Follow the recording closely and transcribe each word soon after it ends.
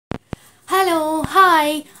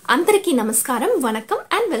Hi, Antariki Namaskaram, Vanakkam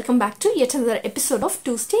and welcome back to yet another episode of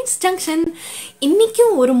Two States Junction.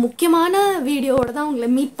 இன்னைக்கும் ஒரு முக்கியமான வீடியோவோட தான் உங்களை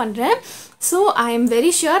மீட் பண்றேன். So I am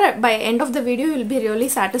very sure by end of the video you will be really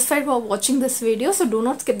satisfied while watching this video. So do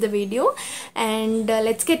not skip the video and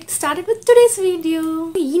let's get started with today's video.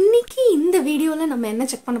 இன்னைக்கு இந்த வீடியோல நம்ம என்ன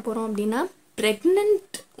check பண்ண போறோம் அப்படினா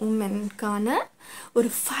pregnant women கான ஒரு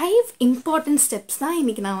 5 important steps தான்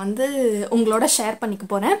இன்னைக்கு நான் வந்து உங்களோட ஷேர் பண்ணிக்க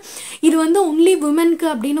போறேன். இது வந்து only womenக்கு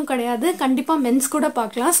அப்படினு கிடையாது, கண்டிப்பா men's கூட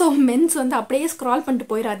பார்க்கலாம். சோ men's வந்து அப்படியே ஸ்க்ரால் பண்ணிட்டு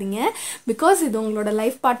போயிராதீங்க. because இது உங்களோட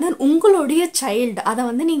லைஃப் பார்ட்னர், உங்களுடைய child. அத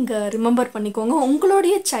வந்து நீங்க ரிமெம்பர் பண்ணிக்கோங்க.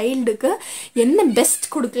 உங்களுடைய childக்கு என்ன பெஸ்ட்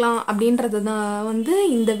கொடுக்கலாம் அப்படின்றது தான் வந்து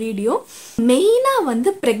இந்த வீடியோ. மெயினா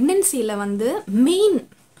வந்து பிரெக்னன்சில வந்து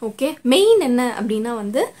மெயின் என்ன அப்படினா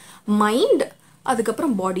வந்து மைண்ட், அதுக்கு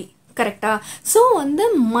அப்புறம் பாடி. கரெக்டா? ஸோ வந்து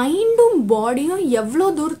மைண்டும் பாடியும் எவ்வளோ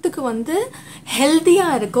தூரத்துக்கு வந்து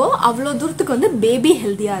ஹெல்த்தியாக இருக்கோ அவ்வளோ தூரத்துக்கு வந்து பேபி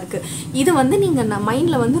ஹெல்த்தியாக இருக்குது. இது வந்து நீங்கள்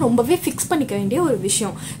மைண்டில் வந்து ரொம்பவே ஃபிக்ஸ் பண்ணிக்க வேண்டிய ஒரு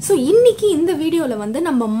விஷயம். ஸோ இன்னைக்கு இந்த வீடியோவில் வந்து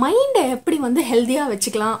நம்ம மைண்டை எப்படி வந்து ஹெல்த்தியாக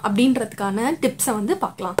வச்சுக்கலாம் அப்படின்றதுக்கான டிப்ஸை வந்து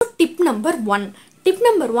பார்க்கலாம். டிப்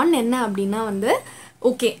நம்பர் 1 என்ன அப்படின்னா வந்து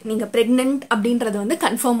ஓகே, நீங்கள் ப்ரெக்னென்ட் அப்படின்றது வந்து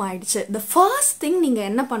கன்ஃபார்ம் ஆயிடுச்சு. த ஃபர்ஸ்ட் திங் நீங்கள்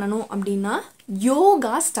என்ன பண்ணணும் அப்படின்னா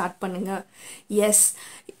யோகா ஸ்டார்ட் பண்ணுங்க. எஸ்,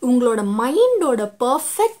 உங்களோட மைண்டோட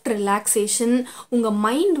பர்ஃபெக்ட் ரிலாக்ஸேஷன், உங்கள்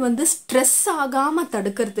மைண்ட் வந்து ஸ்ட்ரெஸ் ஆகாமல்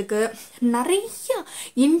தடுக்கிறதுக்கு நிறைய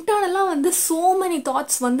இன்டர்னலாக வந்து so many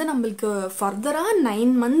தாட்ஸ் வந்து நம்மளுக்கு ஃபர்தராக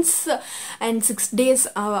 9 months and 6 days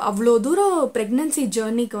அவ்வளோ தூரம் ப்ரெக்னன்சி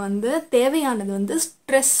ஜேர்னிக்கு வந்து தேவையானது வந்து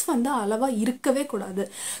ஸ்ட்ரெஸ் வந்து அளவாக இருக்கவே கூடாது.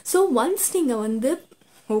 ஸோ ஒன்ஸ் நீங்கள் வந்து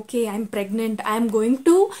okay I'm pregnant, I am going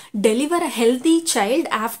to deliver a healthy child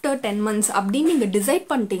after 10 months அப்படின்னு நீங்கள் டிசைட்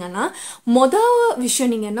பண்ணிட்டீங்கன்னா மொதல்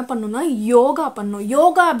விஷயம் நீங்கள் என்ன பண்ணணும்னா யோகா பண்ணணும்.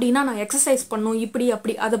 யோகா அப்படின்னா நான் எக்ஸசைஸ் பண்ணணும் இப்படி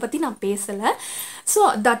அப்படி அதை பற்றி நான் பேசலை. So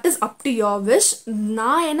that is up to your wish.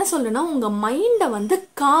 நான் என்ன சொல்லுன்னா உங்கள் மைண்டை வந்து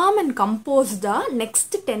காம் அண்ட் கம்போஸ்டாக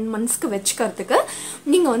நெக்ஸ்ட் 10 monthsக்கு வச்சுக்கிறதுக்கு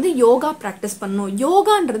நீங்கள் வந்து யோகா ப்ராக்டிஸ் பண்ணணும்.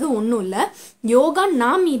 யோகான்றது ஒன்றும் இல்லை, யோகா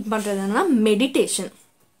நான் மீட் பண்ணுறதுன்னா மெடிடேஷன்.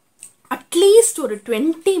 அட்லீஸ்ட் ஒரு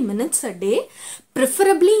 20 minutes a day,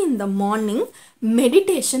 preferably in the morning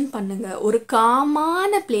meditation பண்ணுங்க. ஒரு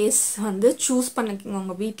காமான பிளேஸ் வந்து சூஸ் பண்ணிக்கோங்க.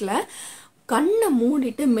 உங்கள் வீட்டில் கண்ணை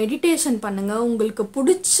மூடிட்டு மெடிடேஷன் பண்ணுங்க. உங்களுக்கு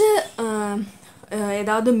பிடிச்ச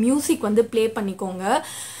ஏதாவது மியூசிக் வந்து ப்ளே பண்ணிக்கோங்க.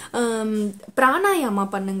 பிராணாயாமா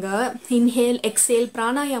பண்ணுங்க, இன்ஹேல் எக்ஸேல்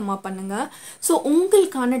பிராணாயாமா பண்ணுங்க. ஸோ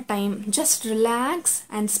உங்களுக்கான time just relax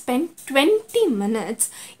and spend 20 minutes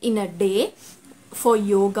in a day for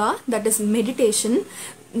yoga, that is meditation.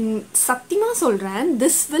 சத்தியமாக சொல்கிறேன்,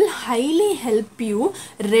 this will highly help you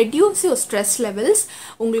reduce your stress levels.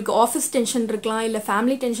 உங்களுக்கு ஆஃபீஸ் டென்ஷன் இருக்கலாம், இல்லை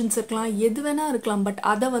ஃபேமிலி டென்ஷன்ஸ் இருக்கலாம், எது வேணால் இருக்கலாம். பட்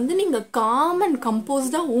அதை வந்து நீங்கள் காம் அண்ட்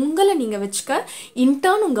கம்போஸ்டாக உங்களை நீங்கள் வச்சுக்க,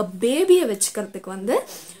 இன்டர்ன் உங்கள் பேபியை வச்சுக்கிறதுக்கு வந்து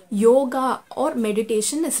yoga R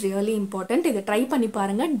meditation is really important. இதை ட்ரை பண்ணி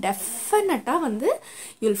பாருங்கள். டெஃபினட்டாக வந்து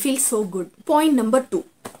you'll feel so good. Point number 2,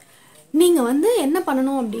 நீங்கள் வந்து என்ன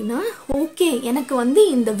பண்ணணும் அப்படின்னா ஓகே எனக்கு வந்து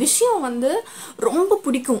இந்த விஷயம் வந்து ரொம்ப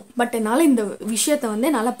பிடிக்கும், பட் என்னால் இந்த விஷயத்தை வந்து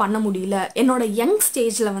என்னால் பண்ண முடியல. என்னோட யங்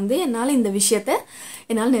ஸ்டேஜில் வந்து என்னால் இந்த விஷயத்தை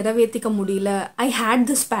என்னால் நிறைவேற்றிக்க முடியல. ஐ had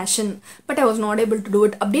this fashion but I was not able to do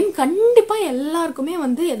it அப்படின்னு கண்டிப்பாக எல்லாருக்குமே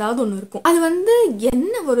வந்து ஏதாவது ஒன்று இருக்கும். அது வந்து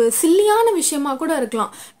என்ன ஒரு சில்லியான விஷயமா கூட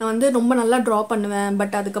இருக்கலாம். நான் வந்து ரொம்ப நல்லா ட்ரா பண்ணுவேன்,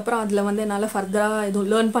 பட் அதுக்கப்புறம் அதில் வந்து என்னால் ஃபர்தராக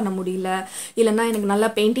எதுவும் லேர்ன் பண்ண முடியல. இல்லைன்னா எனக்கு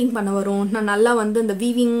நல்லா பெயிண்டிங் பண்ண வரும், நான் நல்லா வந்து இந்த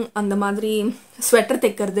வீவிங் அந்த மாதிரி ஸ்வெட்டர்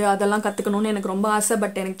தைக்கிறது அதெல்லாம் கற்றுக்கணும்னு எனக்கு ரொம்ப ஆசை,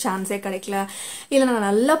 பட் எனக்கு சான்ஸே கிடைக்கல. இல்லை நான்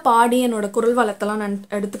நல்லா பாடி என்னோட குரல் வளத்தெல்லாம் நான்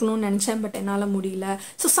எடுத்துக்கணும்னு நினச்சேன், பட் என்னால் முடியல.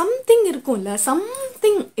 ஸோ சம்திங் இருக்கும்ல,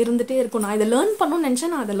 சம்திங் இருந்துகிட்டே இருக்கும். நான் இதை லேர்ன் பண்ணணும்னு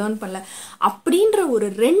நினச்சேன், நான் அதை லேர்ன் பண்ணல அப்படின்ற ஒரு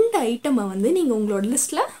 2 ஐட்டமை வந்து நீங்கள் உங்களோட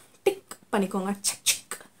லிஸ்ட்டில் டிக் பண்ணிக்கோங்க, செக்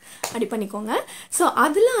அப்படி பண்ணிக்கோங்க. ஸோ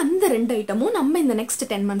அதில் அந்த 2 ஐட்டமும் நம்ம இந்த நெக்ஸ்ட்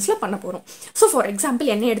 10 monthsல பண்ண போகிறோம். ஸோ ஃபார்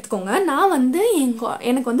எக்ஸாம்பிள் என்ன எடுத்துக்கோங்க, நான் வந்து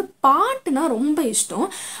எனக்கு வந்து பாட்டுனா ரொம்ப இஷ்டம்.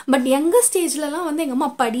 பட் எங்கள் ஸ்டேஜ்லலாம் வந்து எங்கள் அம்மா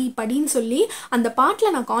படின்னு சொல்லி அந்த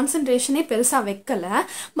பாட்டில் நான் கான்சன்ட்ரேஷனே பெருசாக வைக்கலை.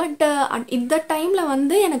 பட் இந்த டைமில்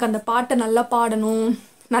வந்து எனக்கு அந்த பாட்டை நல்லா பாடணும்,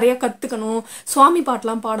 நிறைய கற்றுக்கணும், சுவாமி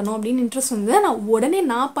பாட்டெலாம் பாடணும் அப்படின்னு இன்ட்ரெஸ்ட் வந்து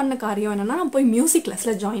நான் பண்ண காரியம் என்னென்னா நான் போய் மியூசிக்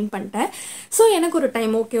கிளாஸில் ஜாயின் பண்ணிட்டேன். ஸோ எனக்கு ஒரு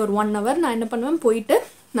டைம் ஓகே ஒரு 1 hour நான் என்ன பண்ணுவேன், போயிட்டு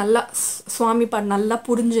நல்லா சுவாமி பாட்டு நல்லா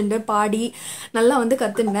புரிஞ்சுட்டு பாடி நல்லா வந்து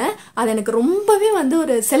கற்றுனேன். அது எனக்கு ரொம்பவே வந்து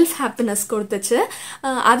ஒரு செல்ஃப் ஹாப்பினஸ் கொடுத்துச்சு.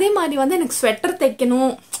 அதே மாதிரி வந்து எனக்கு ஸ்வெட்டர்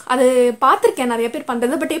தைக்கணும், அது பார்த்துருக்கேன் நிறைய பேர்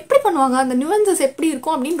பண்ணுறது, பட் எப்படி பண்ணுவாங்க அந்த நியூவன்சஸ் எப்படி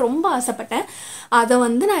இருக்கும் அப்படின்னு ரொம்ப ஆசைப்பட்டேன். அதை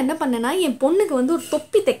வந்து நான் என்ன பண்ணேன்னா என் பொண்ணுக்கு வந்து ஒரு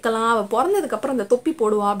தொப்பி தைக்கலாம், அவள் பிறந்ததுக்கப்புறம் அந்த தொப்பி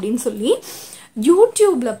போடுவா அப்படின்னு சொல்லி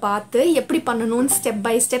யூடியூப்பில் பார்த்து எப்படி பண்ணணும்னு ஸ்டெப்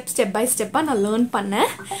பை ஸ்டெப்பாக நான் லேர்ன்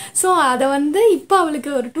பண்ணேன். ஸோ அதை வந்து இப்போ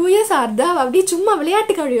அவளுக்கு ஒரு 2 years ஆகுது. அவள் அப்படியே சும்மா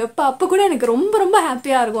விளையாட்டு கழுவி வைப்பா. அப்போ கூட எனக்கு ரொம்ப ரொம்ப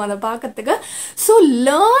ஹாப்பியாக இருக்கும் அதை பார்க்கறதுக்கு. So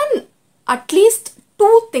learn at least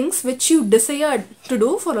 2 things which you desired to do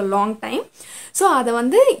for a long time. So அதை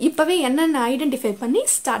வந்து இப்போவே என்னென்ன ஐடென்டிஃபை பண்ணி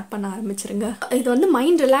ஸ்டார்ட் பண்ண ஆரம்பிச்சிருங்க. இது வந்து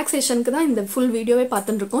மைண்ட் ரிலாக்ஸேஷனுக்கு தான் இந்த ஃபுல் வீடியோவே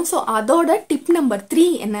பார்த்துட்டு இருக்கோம். ஸோ அதோட டிப் நம்பர் 3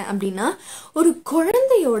 என்ன அப்படின்னா, ஒரு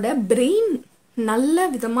குழந்தையோட பிரெயின் நல்ல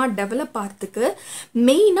விதமாக டெவலப் ஆகிறதுக்கு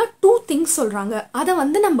மெயினாக 2 things சொல்கிறாங்க. அதை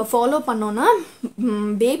வந்து நம்ம ஃபாலோ பண்ணோன்னா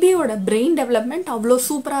பேபியோட பிரெயின் டெவலப்மெண்ட் அவ்வளோ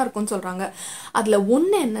சூப்பராக இருக்கும்னு சொல்கிறாங்க. அதில்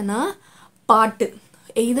ஒன்று என்னென்னா பாட்டு,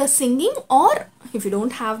 either singing or if you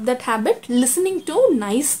don't have that habit, listening to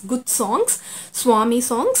nice good songs, swami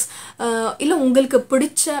songs, இல்லை உங்களுக்கு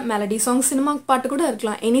பிடிச்ச மெலடி சாங்ஸ், சினிமா பாட்டு கூட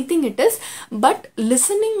இருக்கலாம், anything it is, but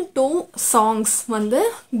listening to songs வந்து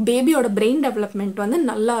பேபியோட பிரெயின் டெவலப்மெண்ட் வந்து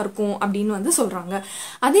நல்லா இருக்கும் அப்படின்னு வந்து சொல்கிறாங்க.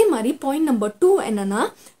 அதே மாதிரி பாயிண்ட் நம்பர் 2 என்னன்னா,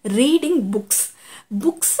 ரீடிங்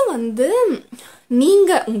புக்ஸ் வந்து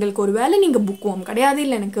நீங்கள் உங்களுக்கு ஒரு வேளை நீங்கள் புக் வாங்க கிடையாது,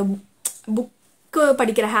 இல்லை எனக்கு புக்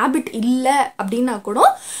படிக்கிற ஹேபிட் இல்லை அப்படின்னா கூட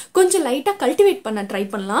கொஞ்சம் லைட்டாக கல்டிவேட் பண்ண ட்ரை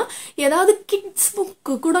பண்ணலாம். ஏதாவது கிட்ஸ்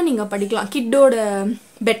புக்கு கூட நீங்கள் படிக்கலாம். கிட்டோட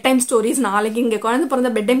பெட் டைம் ஸ்டோரிஸ், நாளைக்கு இங்கே குழந்தை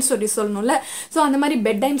பிறந்த பெட் டைம் ஸ்டோரிஸ் சொல்லணும்ல, ஸோ அந்த மாதிரி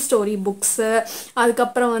பெட் டைம் ஸ்டோரி புக்ஸு,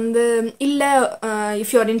 அதுக்கப்புறம் வந்து இல்லை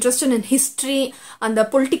if you are interested in history, அந்த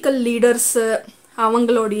பொலிட்டிக்கல் லீடர்ஸு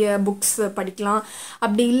அவங்களுடைய புக்ஸ் படிக்கலாம்.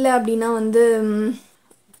 அப்படி இல்லை அப்படின்னா வந்து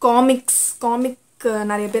காமிக்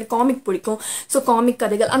நிறைய பேர் காமிக் பிடிக்கும், ஸோ காமிக்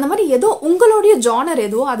கதைகள், அந்த மாதிரி ஏதோ உங்களுடைய ஜானர்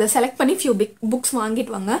ஏதோ அதை செலக்ட் பண்ணி ஃபியூ புக்ஸ்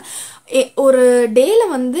வாங்கிட்டு வாங்க. ஒரு டேல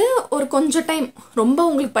வந்து ஒரு கொஞ்சம் டைம், ரொம்ப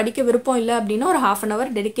உங்களுக்கு படிக்க விருப்பம் இல்லை அப்படின்னா ஒரு 1/2 hour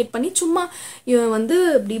டெடிகேட் பண்ணி சும்மா வந்து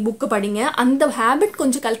இப்படி புக்கு படிங்க. அந்த ஹேபிட்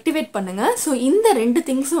கொஞ்சம் கல்டிவேட் பண்ணுங்க. ஸோ இந்த 2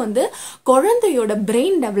 திங்ஸும் வந்து குழந்தையோட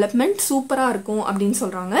பிரெயின் டெவலப்மெண்ட் சூப்பராக இருக்கும் அப்படின்னு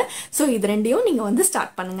சொல்கிறாங்க. ஸோ இது 2ஐயும் நீங்கள் வந்து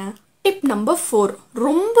ஸ்டார்ட் பண்ணுங்க. டிப் நம்பர் 4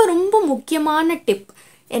 ரொம்ப ரொம்ப முக்கியமான டிப்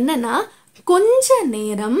என்னன்னா, கொஞ்ச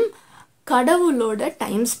நேரம் கடவுளோட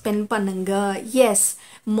டைம் ஸ்பெண்ட் பண்ணுங்க. எஸ்,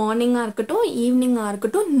 மார்னிங்காக இருக்கட்டும் ஈவினிங்காக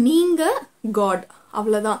இருக்கட்டும், நீங்கள் காட்,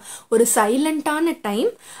 அவ்வளோதான். ஒரு சைலண்டான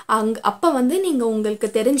டைம் அப்போ வந்து நீங்கள் உங்களுக்கு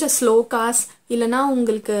தெரிஞ்ச ஸ்லோகாஸ், இல்லைனா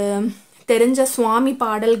உங்களுக்கு தெரிஞ்ச சுவாமி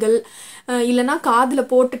பாடல்கள், இல்லைனா காதில்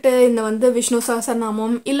போட்டுட்டு இந்த வந்து விஷ்ணு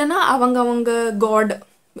சஹஸ்ரநாமம், இல்லைனா அவங்க காட்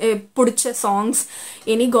பிடிச்ச சாங்ஸ்,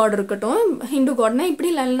 எனி காட் இருக்கட்டும், ஹிந்து காட்னா இப்படி,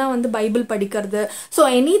 இல்லைன்னா வந்து பைபிள் படிக்கிறது, so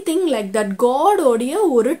any thing like that, காடோடைய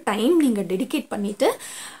ஒரு டைம் நீங்கள் டெடிகேட் பண்ணிவிட்டு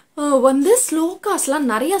வந்து ஸ்லோகாஸ்லாம்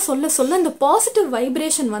நிறையா சொல்ல இந்த பாசிட்டிவ்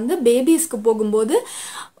வைப்ரேஷன் வந்து பேபிஸ்க்கு போகும்போது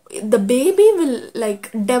the baby will like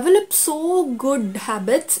develop so good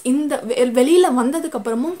habits. இந்த வெளியில் வந்ததுக்கு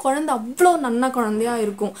அப்புறமும் குழந்தை அவ்வளோ நல்ல குழந்தையா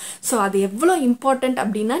இருக்கும். ஸோ அது எவ்வளோ இம்பார்ட்டண்ட்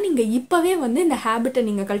அப்படின்னா, நீங்கள் இப்போவே வந்து இந்த ஹேபிட்டை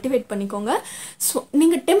நீங்கள் கல்டிவேட் பண்ணிக்கோங்க. ஸோ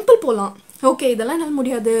நீங்கள் டெம்பிள் போகலாம். ஓகே, இதெல்லாம் என்னால்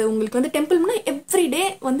முடியாது, உங்களுக்கு வந்து டெம்பிள்னா எவ்ரிடே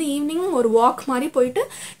வந்து ஈவினிங் ஒரு வாக் மாதிரி போயிட்டு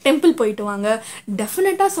டெம்பிள் போயிட்டு வாங்க.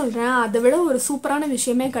 டெஃபினட்டாக சொல்கிறேன், அதை விட ஒரு சூப்பரான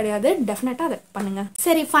விஷயமே கிடையாது. டெஃபினட்டாக அதை பண்ணுங்கள்.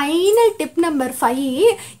 சரி, ஃபைனல் டிப் நம்பர் 5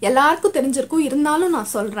 எல்லாருக்கும் தெரிஞ்சிருக்கும், இருந்தாலும்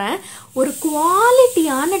நான் சொல்கிறேன். ஒரு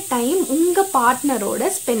குவாலிட்டியான டைம் உங்கள் பார்ட்னரோட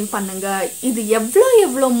ஸ்பெண்ட் பண்ணுங்க. இது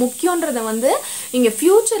எவ்வளோ முக்கியன்றதை வந்து நீங்கள்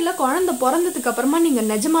ஃப்யூச்சரில் குழந்தை பிறந்ததுக்கு அப்புறமா நீங்கள்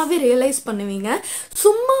நிஜமாவே ரியலைஸ் பண்ணுவீங்க.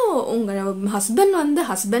 சும்மா உங்கள்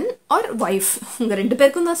ஹஸ்பண்ட் ஆர் வைஃப், உங்கள் 2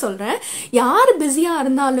 பேருக்கும் தான் சொல்கிறேன். யார் பிஸியாக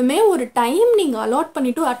இருந்தாலுமே ஒரு டைம் நீங்கள் அலாட்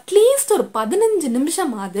பண்ணிவிட்டு அட்லீஸ்ட் ஒரு 15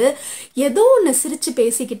 நிமிஷமாவது ஏதோ ஒன்று சிரித்து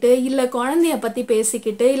பேசிக்கிட்டு, இல்லை குழந்தைய பற்றி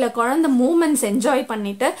பேசிக்கிட்டு, இல்லை குழந்தை மூமெண்ட்ஸ் என்ஜாய்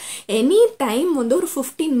பண்ணிவிட்டு, எனி டைம் வந்து ஒரு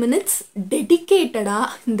 15 minutes டெடிக்கேட்டடாக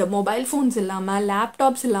இந்த மொபைல் ஃபோன்ஸ் இல்லாமல்,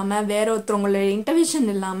 லேப்டாப்ஸ் இல்லாமல், வேற ஒருத்தவங்களோட இன்டர்விஷன்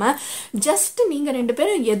இல்லாமல், ஜஸ்ட் நீங்கள் 2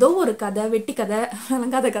 பேரும் ஏதோ ஒரு கதை, வெட்டி கதை,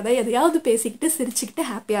 விளங்காத கதை எதையாவது பேசிக்கிட்டு சிரிச்சுக்கிட்டு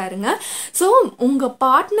ஹாப்பியாக இருங்க. ஸோ உங்கள்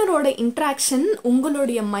பார்ட்னரோட இன்ட்ராக்ஷன்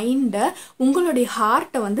உங்களுடைய மைண்டை, உங்களுடைய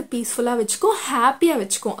ஹார்ட்டை வந்து பீஸ்ஃபுல்லாக வச்சுக்கும், ஹாப்பியாக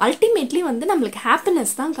வச்சுக்கும். அல்டிமேட்லி வந்து நம்மளுக்கு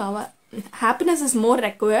ஹாப்பினஸ் தான் ஹாப்பினஸ் இஸ் மோர்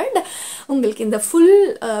ரெக்வயர்டு உங்களுக்கு இந்த ஃபுல்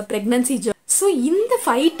ப்ரெக்னன்சி. ஸோ இந்த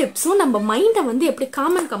 5 டிப்ஸும் நம்ம மைண்டை வந்து எப்படி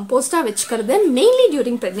காம் அண்ட் கம்போஸ்டாக வச்சுக்கிறது மெயின்லி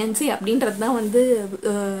டியூரிங் ப்ரெக்னன்சி அப்படின்றது தான் வந்து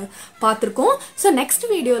பார்த்துருக்கோம். ஸோ நெக்ஸ்ட்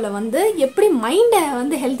வீடியோவில் வந்து எப்படி மைண்டை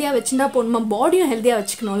வந்து ஹெல்த்தியாக வச்சுட்டா போகணுமா, பாடியும் ஹெல்த்தியாக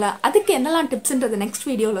வச்சுக்கணும்ல, அதுக்கு என்னெல்லாம் டிப்ஸ்ன்றது நெக்ஸ்ட்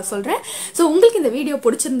வீடியோவில் சொல்கிறேன். ஸோ உங்களுக்கு இந்த வீடியோ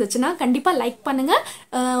பிடிச்சிருந்துச்சுன்னா கண்டிப்பாக லைக் பண்ணுங்கள்.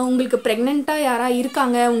 உங்களுக்கு ப்ரெக்னெண்ட்டாக யாராவது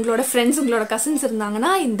இருக்காங்க, உங்களோட ஃப்ரெண்ட்ஸ், உங்களோட கசின்ஸ்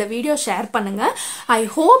இருந்தாங்கன்னா இந்த வீடியோ ஷேர் பண்ணுங்கள். I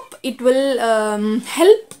hope it will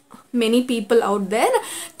help many people out there.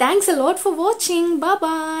 Thanks a lot for watching. Bye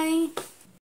bye.